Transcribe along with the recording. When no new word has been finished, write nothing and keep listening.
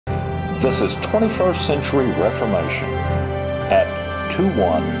This is 21st Century Reformation at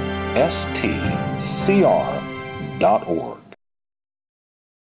 21stcr.org.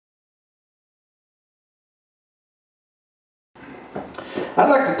 I'd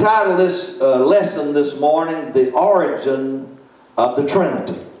like to title this lesson this morning, The Origin of the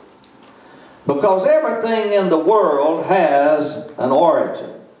Trinity. Because everything in the world has an origin.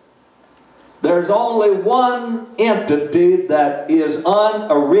 There's only one entity that is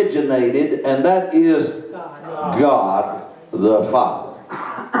unoriginated, and that is God the Father.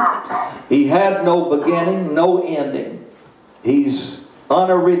 He had no beginning, no ending. He's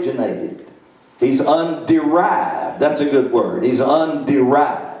unoriginated. He's underived. That's a good word. He's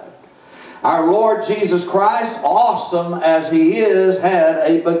underived. Our Lord Jesus Christ, awesome as He is, had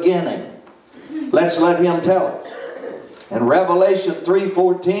a beginning. Let's let Him tell it. In Revelation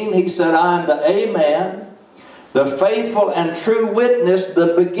 3:14, He said, I am the Amen, the faithful and true witness,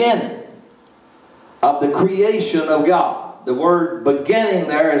 the beginning of the creation of God. The word beginning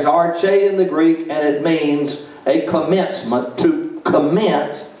there is arche in the Greek, and it means a commencement, to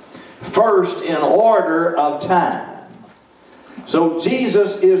commence first in order of time. So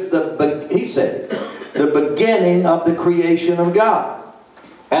Jesus is He said, the beginning of the creation of God.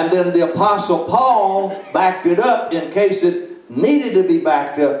 And then the Apostle Paul backed it up in case it needed to be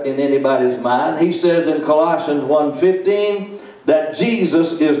backed up in anybody's mind. He says in Colossians 1:15 that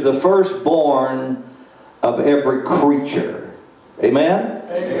Jesus is the firstborn of every creature. Amen?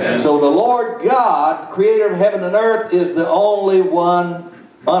 Amen. So the Lord God, creator of heaven and earth, is the only one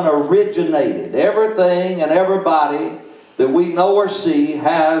unoriginated. Everything and everybody that we know or see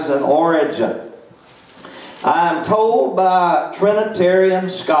has an origin. I am told by Trinitarian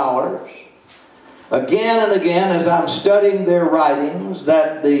scholars, again and again as I'm studying their writings,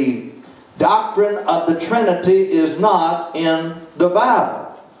 that the doctrine of the Trinity is not in the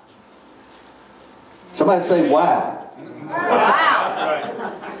Bible. Somebody say, wow.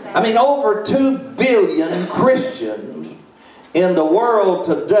 Wow. I mean, over 2 billion Christians in the world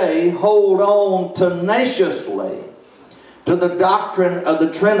today hold on tenaciously to the doctrine of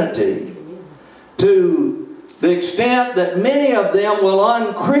the Trinity, to the extent that many of them will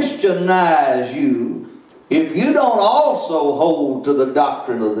unchristianize you if you don't also hold to the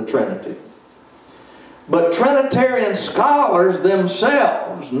doctrine of the Trinity. But Trinitarian scholars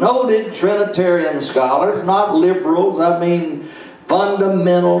themselves, noted Trinitarian scholars, not liberals, I mean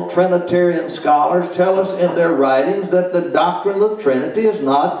fundamental Trinitarian scholars, tell us in their writings that the doctrine of the Trinity is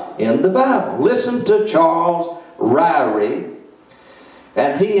not in the Bible. Listen to Charles Ryrie.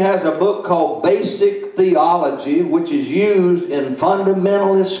 And he has a book called Basic Theology, which is used in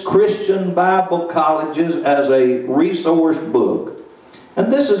fundamentalist Christian Bible colleges as a resource book. And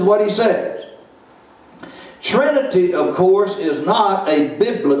this is what he says. Trinity, of course, is not a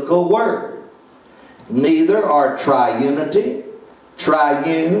biblical word. Neither are triunity,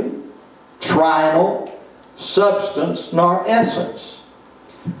 triune, trinal, substance, nor essence.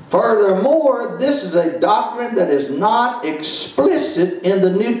 Furthermore, this is a doctrine that is not explicit in the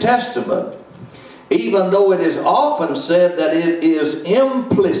New Testament, even though it is often said that it is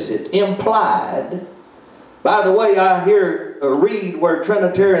implicit, implied. By the way, I read where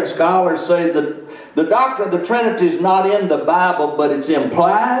Trinitarian scholars say that the doctrine of the Trinity is not in the Bible, but it's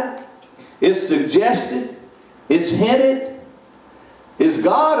implied, it's suggested, it's hinted. Is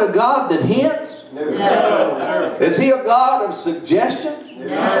God a God that hints? No. Is He a God of suggestion?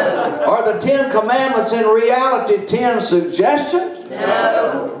 No. Are the 10 Commandments in reality 10 suggestions?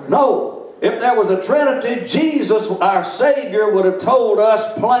 No. No. If there was a Trinity, Jesus, our Savior, would have told us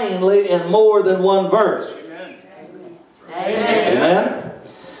plainly in more than one verse. Amen. Amen. Amen.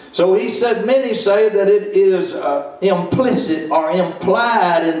 So he said, many say that it is implicit or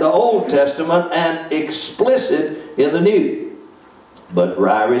implied in the Old Testament and explicit in the New. But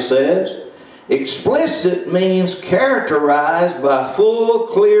Ryrie says, explicit means characterized by full,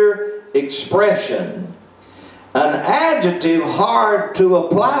 clear expression. An adjective hard to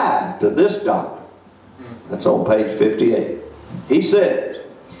apply to this doctrine. That's on page 58. He says,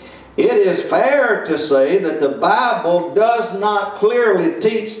 it is fair to say that the Bible does not clearly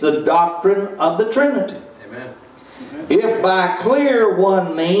teach the doctrine of the Trinity. Amen. If by clear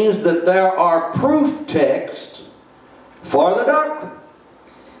one means that there are proof texts for the doctrine.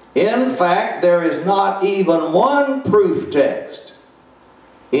 In fact, there is not even one proof text.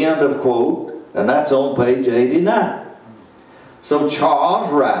 End of quote. And that's on page 89. So Charles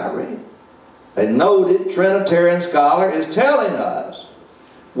Ryrie, a noted Trinitarian scholar, is telling us,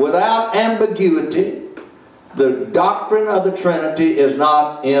 without ambiguity, the doctrine of the Trinity is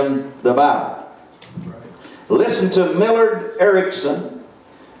not in the Bible. Listen to Millard Erickson,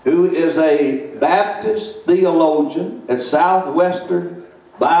 who is a Baptist theologian at Southwestern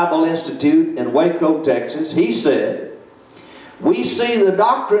Bible Institute in Waco, Texas, he said, "We see the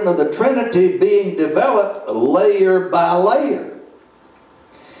doctrine of the Trinity being developed layer by layer.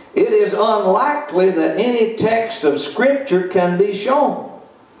 It is unlikely that any text of Scripture can be shown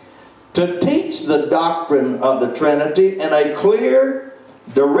to teach the doctrine of the Trinity in a clear,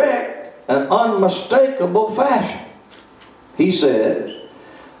 direct, and unmistakable fashion." He says,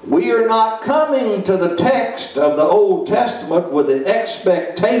 "We are not coming to the text of the Old Testament with the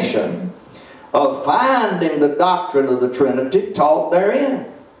expectation of finding the doctrine of the Trinity taught therein.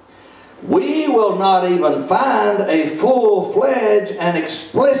 We will not even find a full-fledged and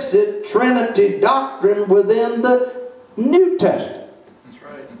explicit Trinity doctrine within the New Testament." That's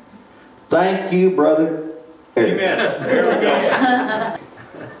right. Thank you, Brother Eric. Amen. There we go.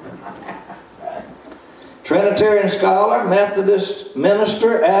 Trinitarian scholar, Methodist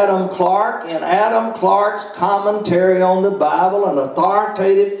minister Adam Clark, in Adam Clark's commentary on the Bible, an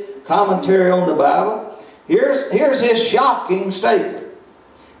authoritative commentary on the Bible, here's his shocking statement.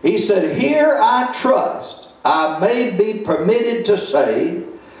 He said, "Here I trust I may be permitted to say,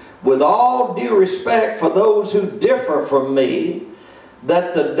 with all due respect for those who differ from me,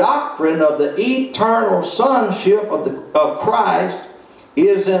 that the doctrine of the eternal sonship of Christ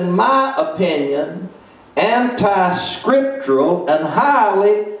is, in my opinion, anti-scriptural and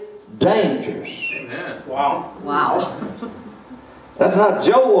highly dangerous." Amen. Wow. Wow. That's not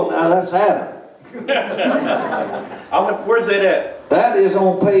Joel now, that's Adam. Where's that at? That is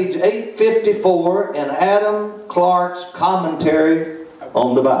on page 854 in Adam Clark's commentary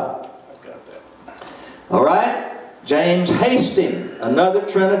on the Bible. I've got that. All right? James Hastings, another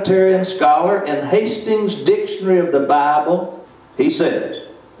Trinitarian scholar, in Hastings' Dictionary of the Bible, he says,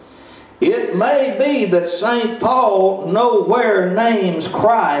 "It may be that St. Paul nowhere names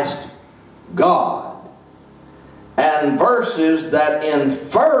Christ God, and verses that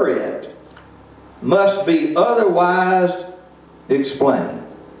infer it must be otherwise explained."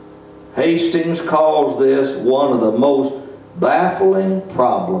 Hastings calls this one of the most baffling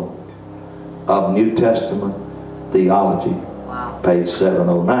problems of New Testament theology. Wow. Page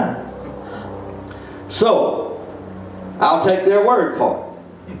 709. So, I'll take their word for it.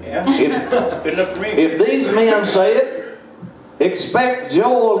 Yeah. Good enough for me. If these men say it, expect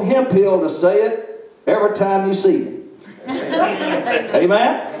Joel Hemphill to say it every time you see him. Amen?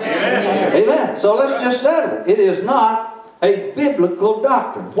 Amen. Amen. So let's just settle it. It is not a biblical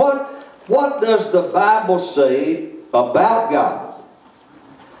doctrine. What does the Bible say about God?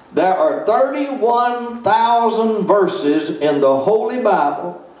 There are 31,000 verses in the Holy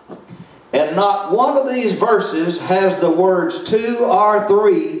Bible, and not one of these verses has the words "two" or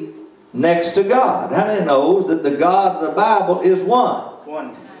 "three" next to God. How many knows that the God of the Bible is one?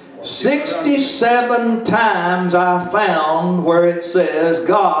 One. 67 times I found where it says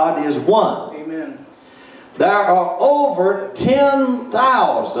God is one. Amen. There are over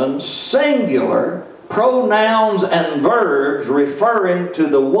 10,000 singular pronouns and verbs referring to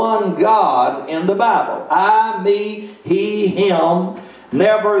the one God in the Bible. I, me, he, him,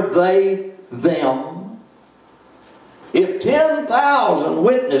 never they, them. If 10,000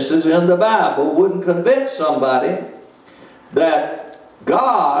 witnesses in the Bible wouldn't convince somebody that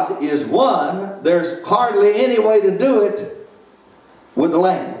God is one, there's hardly any way to do it with the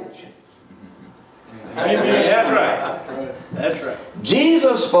language. Amen. That's right. That's right.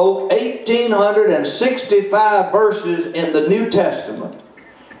 Jesus spoke 1,865 verses in the New Testament,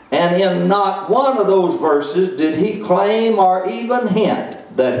 and in not one of those verses did he claim or even hint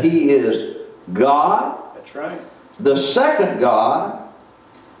that he is God, That's right. the second God,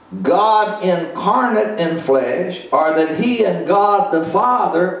 God incarnate in flesh, or that he and God the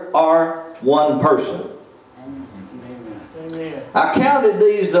Father are one person. Amen. I counted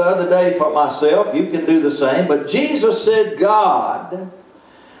these the other day for myself. You can do the same. But Jesus said God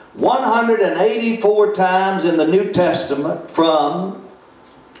 184 times in the New Testament, from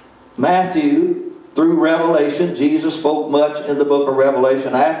Matthew through Revelation. Jesus spoke much in the book of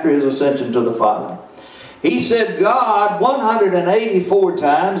Revelation after his ascension to the Father. He said God 184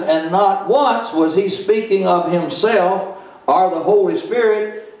 times, and not once was he speaking of himself or the Holy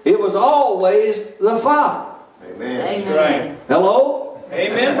Spirit. It was always the Father. Amen. That's right. Hello?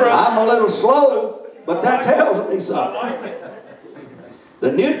 Amen, brother. I'm a little slow, but that tells me something.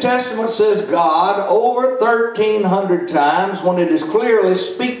 The New Testament says God over 1,300 times when it is clearly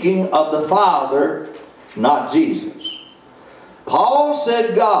speaking of the Father, not Jesus. Paul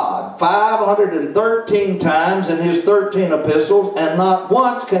said God 513 times in his 13 epistles, and not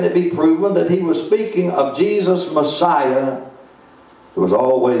once can it be proven that he was speaking of Jesus Messiah, It was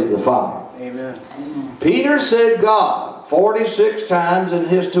always the Father. Amen. Peter said God 46 times in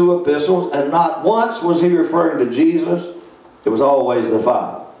his 2 epistles, and not once was he referring to Jesus. It was always the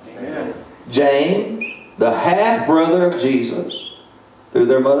Father. Amen. James, the half-brother of Jesus, through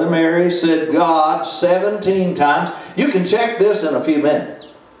their mother Mary, said God 17 times. You can check this in a few minutes.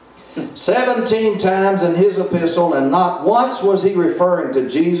 17 times in his epistle, and not once was he referring to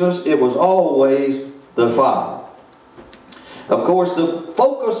Jesus. It was always the Father. Of course, the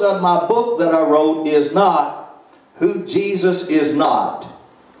focus of my book that I wrote is not who Jesus is not.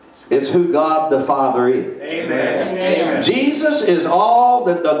 It's who God the Father is. Amen. Amen. Jesus is all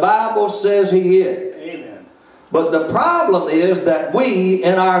that the Bible says He is. Amen. But the problem is that we,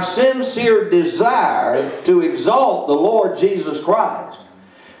 in our sincere desire to exalt the Lord Jesus Christ,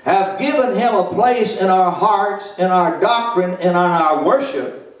 have given Him a place in our hearts, in our doctrine, and in our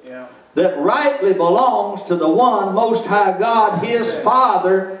worship that rightly belongs to the one Most High God, His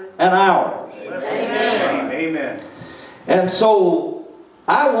Father, and ours. Amen. Amen. And so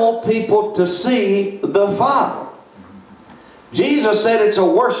I want people to see the Father. Jesus said it's a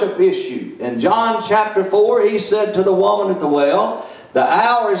worship issue. In John chapter 4, He said to the woman at the well, the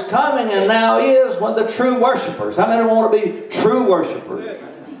hour is coming and now is when the true worshipers, how many want to be true worshipers,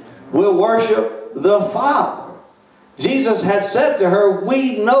 will worship the Father. Jesus had said to her,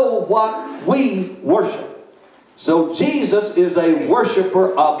 we know what we worship. So Jesus is a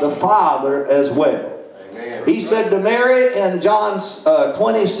worshiper of the Father as well. Amen. He said to Mary in John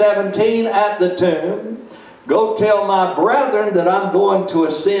 20:17 at the tomb, go tell my brethren that I'm going to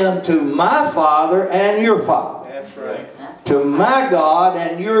ascend to my Father and your Father. That's right. To my God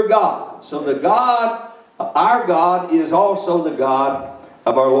and your God. So the God, our God, is also the God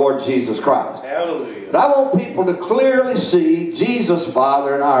of our Lord Jesus Christ. Hallelujah. But I want people to clearly see Jesus'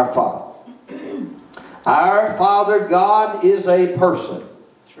 Father and our Father. Our Father God is a person.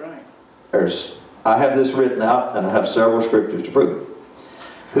 That's right. I have this written out, and I have several scriptures to prove it.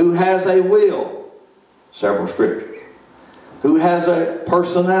 Who has a will? Several scriptures. Who has a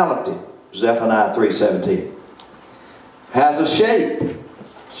personality? Zephaniah 3:17. Has a shape?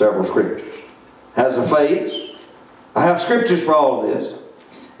 Several scriptures. Has a face? I have scriptures for all of this.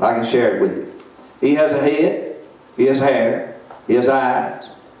 I can share it with you. He has a head. He has hair. He has eyes.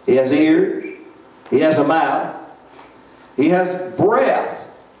 He has ears. He has a mouth. He has breath.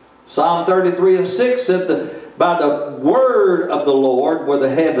 Psalm 33:6 said that by the word of the Lord were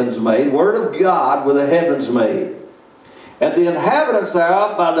the heavens made. Word of God were the heavens made. And the inhabitants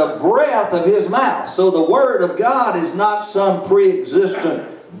thereof by the breath of His mouth. So the word of God is not some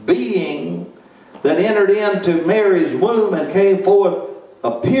pre-existent being that entered into Mary's womb and came forth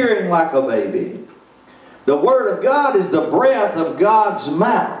appearing like a baby. The Word of God is the breath of God's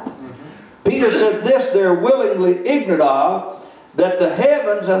mouth. Peter said this, they're willingly ignorant of, that the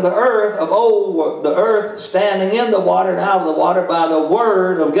heavens and the earth of old were the earth standing in the water and out of the water by the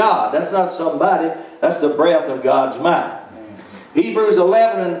Word of God. That's not somebody, that's the breath of God's mouth. Hebrews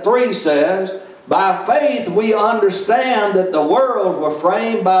 11:3 says, by faith we understand that the worlds were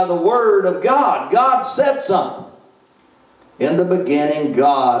framed by the Word of God. God said something. In the beginning,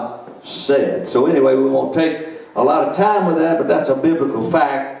 God said. So anyway, we won't take a lot of time with that, but that's a biblical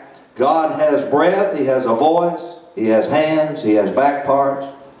fact. God has breath. He has a voice. He has hands. He has back parts.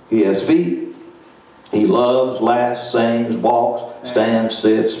 He has feet. He loves, laughs, sings, walks, stands,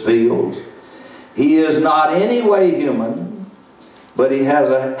 sits, feels. He is not any way human, but He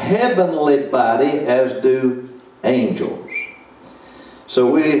has a heavenly body, as do angels. So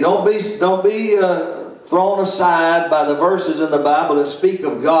we don't be thrown aside by the verses in the Bible that speak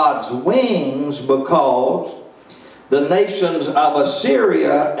of God's wings, because the nations of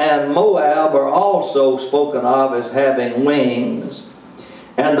Assyria and Moab are also spoken of as having wings.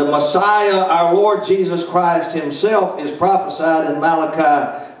 And the Messiah, our Lord Jesus Christ Himself, is prophesied in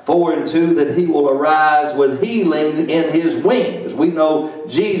Malachi 4:2 that He will arise with healing in His wings. We know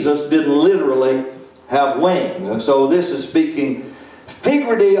Jesus didn't literally have wings. And so this is speaking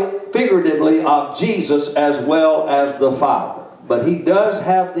figuratively of Jesus as well as the Father. But He does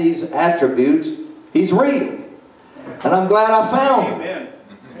have these attributes. He's real. And I'm glad I found Him.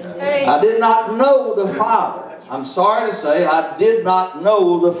 I did not know the Father. I'm sorry to say I did not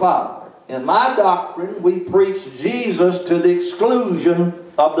know the Father. In my doctrine, we preach Jesus to the exclusion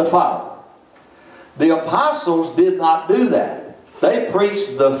of the Father. The apostles did not do that. They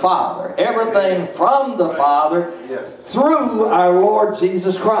preached the Father. Everything from the Father through our Lord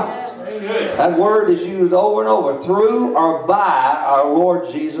Jesus Christ. That word is used over and over. Through or by our Lord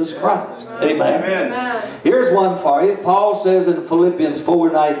Jesus Christ. Amen. Here's one for you. Paul says in Philippians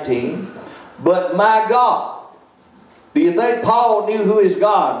 4:19, but my God Do you think Paul knew who his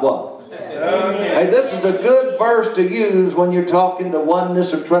God was? Hey, this is a good verse to use when you're talking to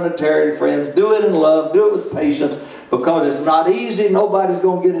oneness or Trinitarian friends. Do it in love. Do it with patience, because it's not easy. Nobody's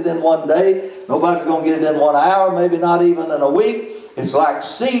going to get it in one day. Nobody's going to get it in 1 hour, maybe not even in a week. It's like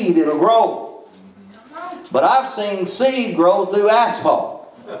seed. It'll grow. But I've seen seed grow through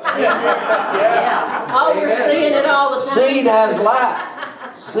asphalt. Yeah. Oh, we're seeing it all the time. Seed has life.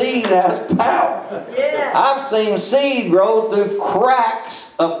 Seed has power. Yeah. I've seen seed grow through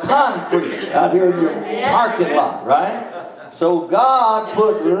cracks of concrete out here in your parking lot, right? So God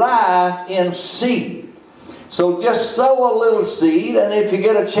put life in seed. So just sow a little seed, and if you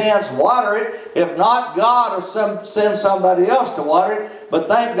get a chance, water it. If not, God will send somebody else to water it. But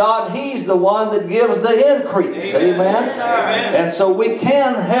thank God He's the one that gives the increase. Amen? Amen. And so we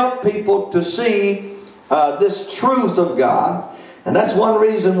can help people to see this truth of God. And that's one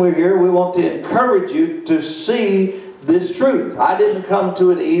reason we're here. We want to encourage you to see this truth. I didn't come to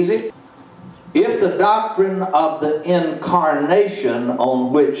it easy. If the doctrine of the incarnation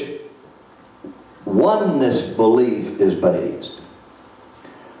on which oneness belief is based,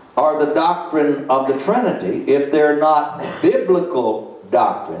 or the doctrine of the Trinity, if they're not biblical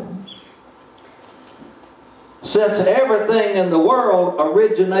doctrines, since everything in the world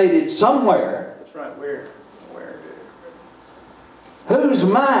originated somewhere, That's right. Where? whose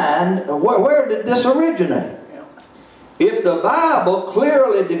mind, where did this originate? Yeah. If the Bible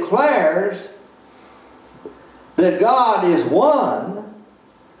clearly declares that God is one,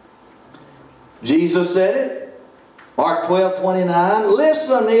 Jesus said it, Mark 12:29,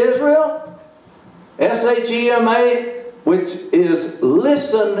 listen, Israel, S-H-E-M-A, which is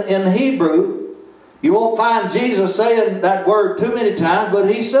listen in Hebrew. You won't find Jesus saying that word too many times,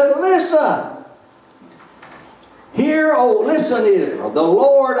 but He said, listen. Hear, oh, listen, Israel, the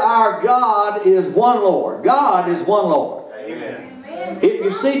Lord our God is one Lord. God is one Lord. Amen. If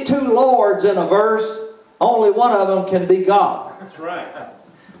you see two Lords in a verse, only one of them can be God. That's right.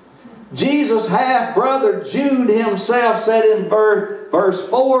 Jesus' half-brother Jude himself said in verse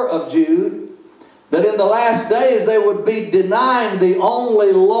 4 of Jude that in the last days they would be denying the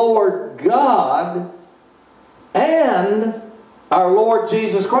only Lord God and our Lord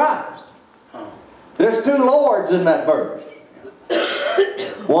Jesus Christ. There's two Lords in that verse.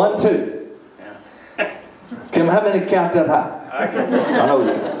 1, 2. Kim, how many count that high? I know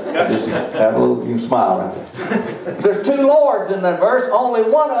you can. Just have a little, you can smile right there. There's two Lords in that verse. Only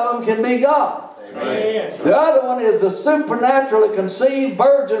one of them can be God. Amen. The other one is the supernaturally conceived,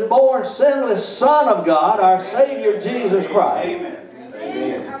 virgin-born, sinless Son of God, our Savior Jesus Christ. Amen.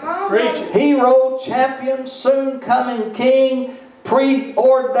 Amen. Preach it. Hero, champion, soon-coming King,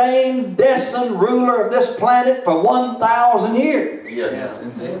 preordained, destined ruler of this planet for 1,000 years. Yes.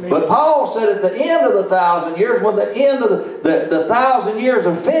 But Paul said at the end of the 1,000 years, when the end of the 1,000 years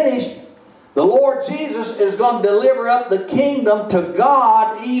are finished, the Lord Jesus is going to deliver up the kingdom to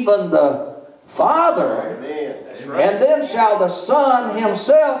God, even the Father. Amen. That's right. And then shall the Son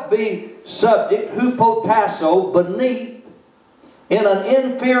Himself be subject, hupotasso, beneath, in an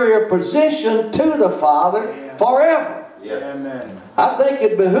inferior position to the Father forever. Yeah. Amen. I think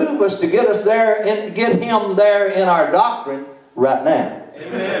it behooves us to get us there and get Him there in our doctrine right now.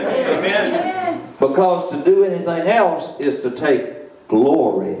 Amen. Amen. Because to do anything else is to take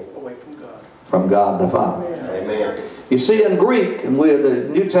glory Away from God. from God the Father. Amen. You see, in Greek, and with the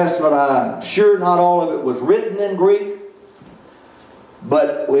New Testament, I'm sure not all of it was written in Greek,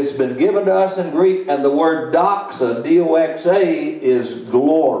 but it's been given to us in Greek, and the word doxa, D-O-X-A, is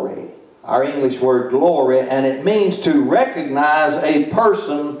glory. Our English word glory, and it means to recognize a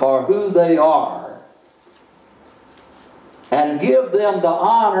person for who they are and give them the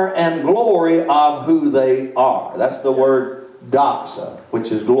honor and glory of who they are. That's the word doxa, which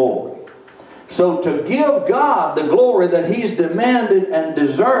is glory. So to give God the glory that He's demanded and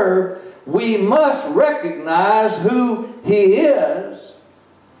deserved, we must recognize who He is,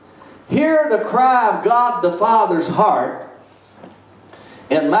 hear the cry of God the Father's heart.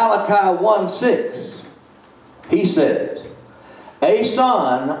 In Malachi 1:6, He says, a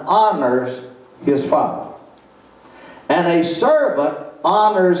son honors his father, and a servant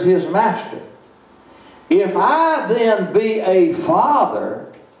honors his master. If I then be a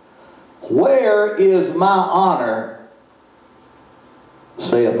father, where is my honor,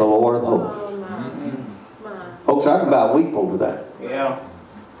 saith the Lord of hosts. Folks, I can about weep over that. Yeah.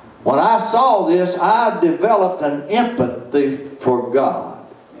 When I saw this, I developed an empathy for God.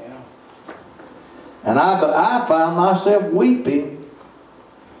 And I found myself weeping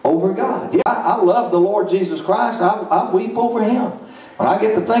over God. Yeah, I love the Lord Jesus Christ. I weep over Him. When I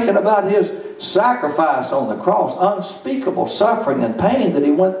get to thinking about His sacrifice on the cross, unspeakable suffering and pain that He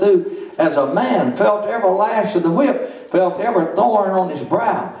went through as a man, felt every lash of the whip, felt every thorn on His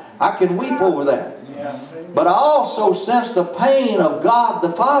brow, I can weep over that. But I also sense the pain of God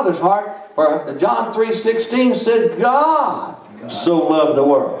the Father's heart, for John 3:16 said, God so loved the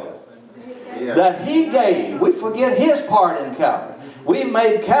world that He gave. We forget His part in Calvary. We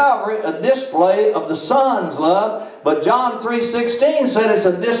made Calvary a display of the Son's love, but John 3:16 said it's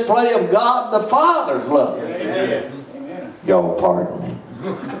a display of God the Father's love. Amen. Y'all pardon me.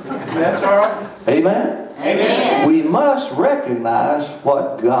 That's all right. Amen? Amen. We must recognize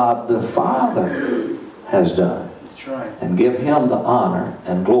what God the Father has done That's right. and give Him the honor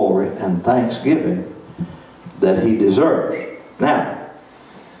and glory and thanksgiving that He deserves. Now,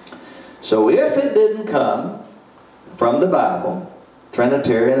 so if it didn't come from the Bible,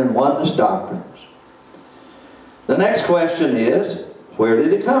 Trinitarian and Oneness doctrines, the next question is, where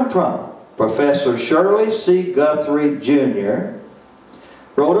did it come from? Professor Shirley C. Guthrie Jr.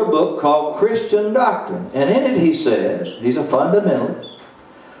 wrote a book called Christian Doctrine, and in it he says, he's a fundamentalist,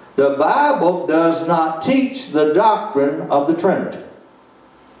 the Bible does not teach the doctrine of the Trinity.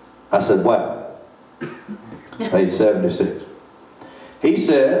 I said, wow. Page 76. He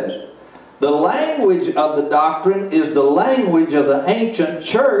says, the language of the doctrine is the language of the ancient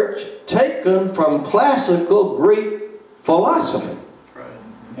church taken from classical Greek philosophy.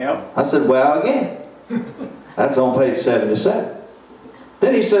 Yep. I said, well, again. That's on page 77.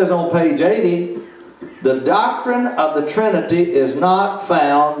 Then he says on page 80, the doctrine of the Trinity is not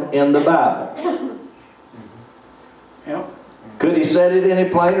found in the Bible. Yep. Could he said it any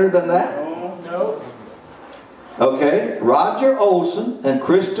plainer than that? Oh, no. Okay, Roger Olson and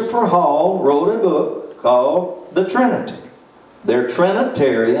Christopher Hall wrote a book called The Trinity. They're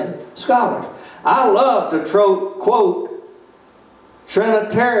Trinitarian scholars. I love to quote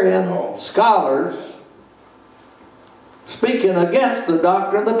Trinitarian scholars speaking against the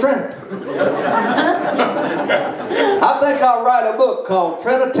doctrine of the Trinity. I think I'll write a book called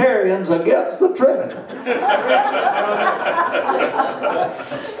Trinitarians Against the Trinity.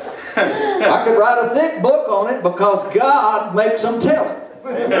 I could write a thick book on it because God makes them tell it.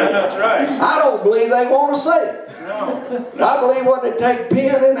 That's right. I don't believe they want to say it. No. I believe when they take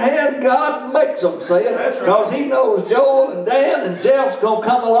pen in hand, God makes them say it. That's right. Because He knows Joel and Dan and Jeff's going to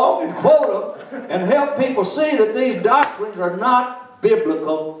come along and quote them and help people see that these doctrines are not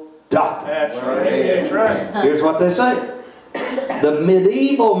biblical doctrines. That's right. That's right. Here's what they say. The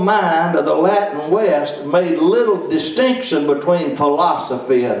medieval mind of the Latin West made little distinction between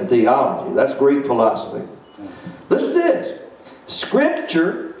philosophy and theology. That's Greek philosophy. Listen to this.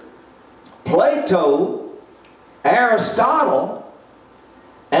 Scripture, Plato, Aristotle,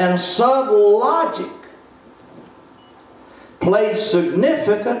 and subtle logic played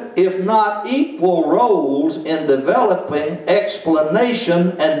significant, if not equal, roles in developing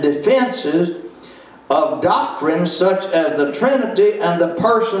explanation and defenses of doctrines such as the Trinity and the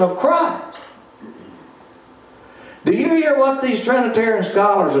person of Christ. Do you hear what these Trinitarian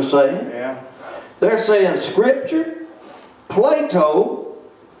scholars are saying? Yeah. They're saying Scripture, Plato,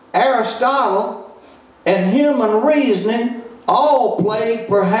 Aristotle, and human reasoning all played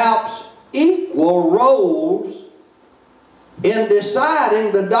perhaps equal roles in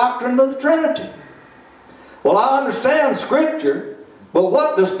deciding the doctrine of the Trinity. Well, I understand Scripture, but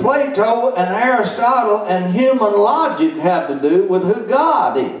what does Plato and Aristotle and human logic have to do with who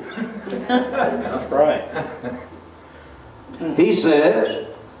God is? That's right. He says,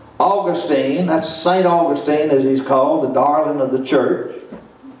 Augustine, that's St. Augustine as he's called, the darling of the church,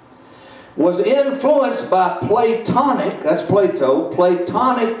 was influenced by Platonic, that's Plato,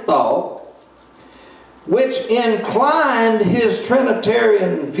 Platonic thought, which inclined his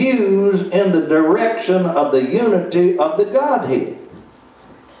Trinitarian views in the direction of the unity of the Godhead.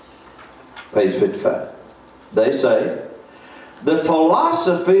 Page 55. They say, the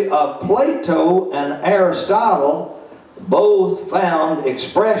philosophy of Plato and Aristotle both found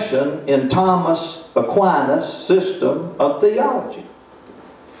expression in Thomas Aquinas' system of theology.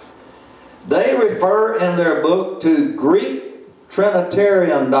 They refer in their book to Greek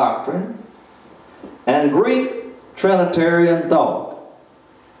Trinitarian doctrine and Greek Trinitarian thought.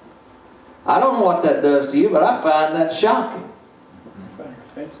 I don't know what that does to you, but I find that shocking.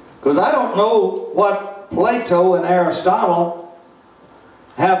 Because I don't know what Plato and Aristotle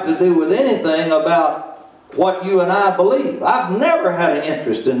have to do with anything about what you and I believe. I've never had an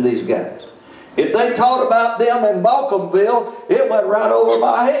interest in these guys. If they taught about them in Balcomville, it went right over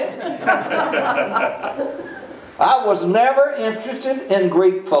my head. I was never interested in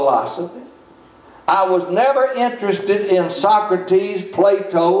Greek philosophy. I was never interested in Socrates,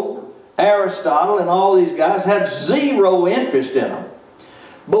 Plato, Aristotle, and all these guys. Had zero interest in them.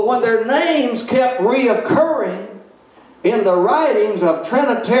 But when their names kept reoccurring in the writings of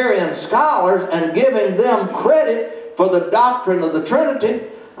Trinitarian scholars and giving them credit for the doctrine of the Trinity,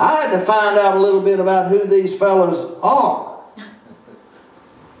 I had to find out a little bit about who these fellows are.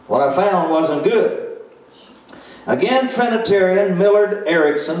 What I found wasn't good. Again, Trinitarian Millard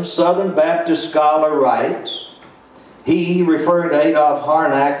Erickson, Southern Baptist scholar, writes, he, referring to Adolf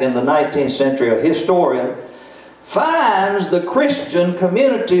Harnack in the 19th century, a historian, finds the Christian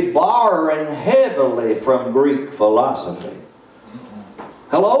community borrowing heavily from Greek philosophy.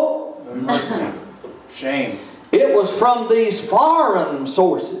 Hello? Mercy. Shame. It was from these foreign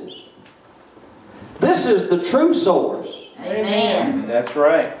sources. This is the true source. Amen. That's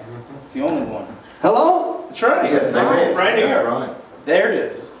right. It's the only one. Hello? That's right. Yes, amen. Right here. That's right. There it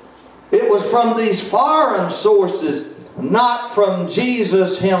is. It was from these foreign sources, not from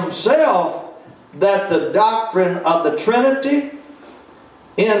Jesus himself, that the doctrine of the Trinity,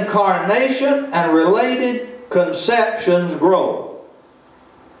 incarnation, and related conceptions grow.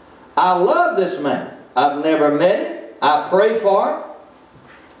 I love this man. I've never met him. I pray for him.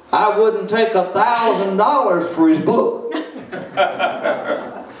 I wouldn't take $1,000 for his book.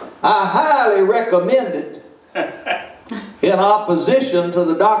 I highly recommend it in opposition to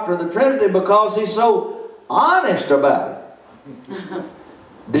the doctrine of the Trinity because he's so honest about it.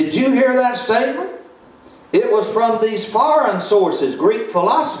 Did you hear that statement? It was from these foreign sources, Greek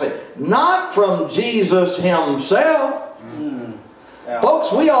philosophy, not from Jesus himself.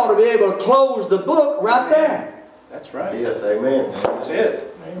 Folks, we ought to be able to close the book right there. That's right. Yes, amen. That's it.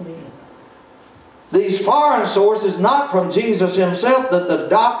 These foreign sources, not from Jesus himself, that the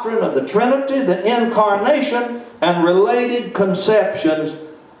doctrine of the Trinity, the incarnation, and related conceptions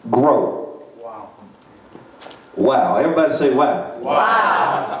grow. Wow. Wow. Everybody say wow.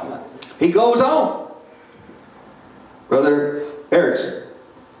 Wow. He goes on. Brother Erickson,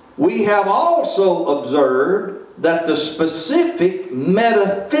 we have also observed that the specific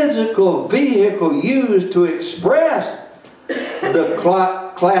metaphysical vehicle used to express the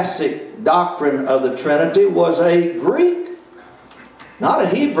classic doctrine of the Trinity was a Greek, not a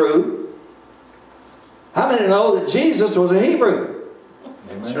Hebrew. How many know that Jesus was a Hebrew?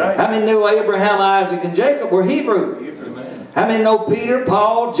 That's right. How many knew Abraham, Isaac, and Jacob were Hebrew? Amen. How many know Peter,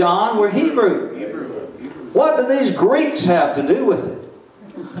 Paul, John were Hebrew? Hebrew. What do these Greeks have to do with it?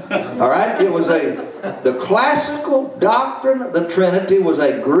 All right, it was the classical doctrine of the Trinity was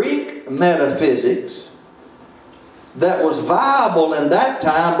a Greek metaphysics that was viable in that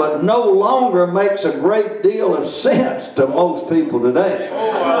time, but no longer makes a great deal of sense to most people today. Oh,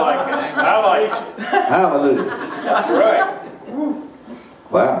 I like it. I like it. Hallelujah. That's right.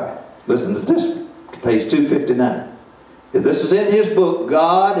 Wow. Listen to this, page 259. This is in his book,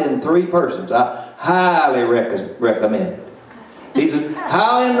 God in Three Persons. I highly recommend it. He says,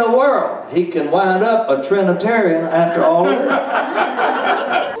 how in the world he can wind up a Trinitarian after all of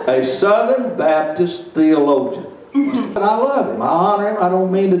this? A Southern Baptist theologian. And I love him. I honor him. I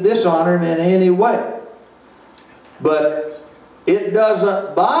don't mean to dishonor him in any way. But it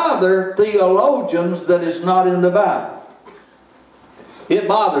doesn't bother theologians that it's not in the Bible. It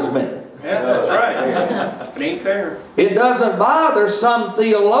bothers me. Yeah, that's right. It ain't fair. It doesn't bother some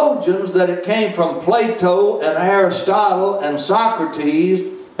theologians that it came from Plato and Aristotle and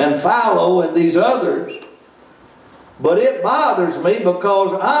Socrates and Philo and these others. But it bothers me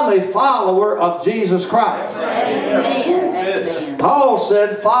because I'm a follower of Jesus Christ. Amen. That's it. Amen. Paul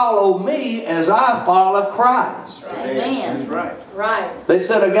said, follow me as I follow Christ. That's Amen. right. Right. They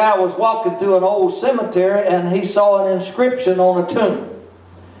said a guy was walking through an old cemetery and he saw an inscription on a tomb.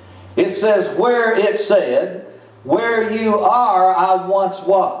 It says, where it said, where you are, I once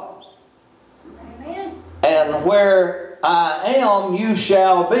was. Amen. And where I am, you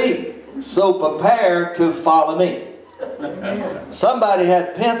shall be. So prepare to follow me. Somebody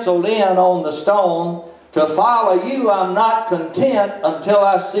had penciled in on the stone, to follow you, I'm not content until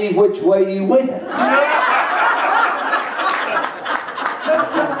I see which way you went.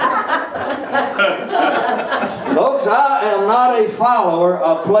 Folks, I am not a follower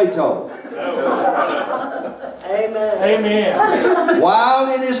of Plato. Amen. Amen. While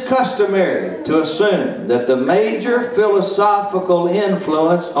it is customary to assume that the major philosophical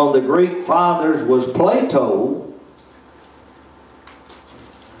influence on the Greek fathers was Plato,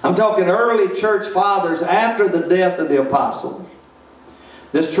 I'm talking early church fathers after the death of the apostles,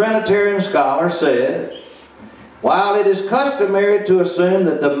 this Trinitarian scholar says, while it is customary to assume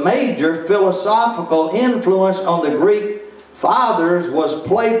that the major philosophical influence on the Greek fathers was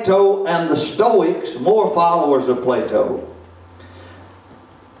Plato and the Stoics, more followers of Plato.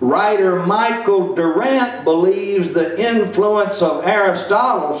 Writer Michael Durant believes the influence of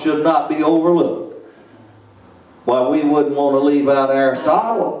Aristotle should not be overlooked. Well, we wouldn't want to leave out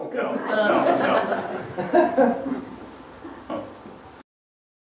Aristotle. No, no, no.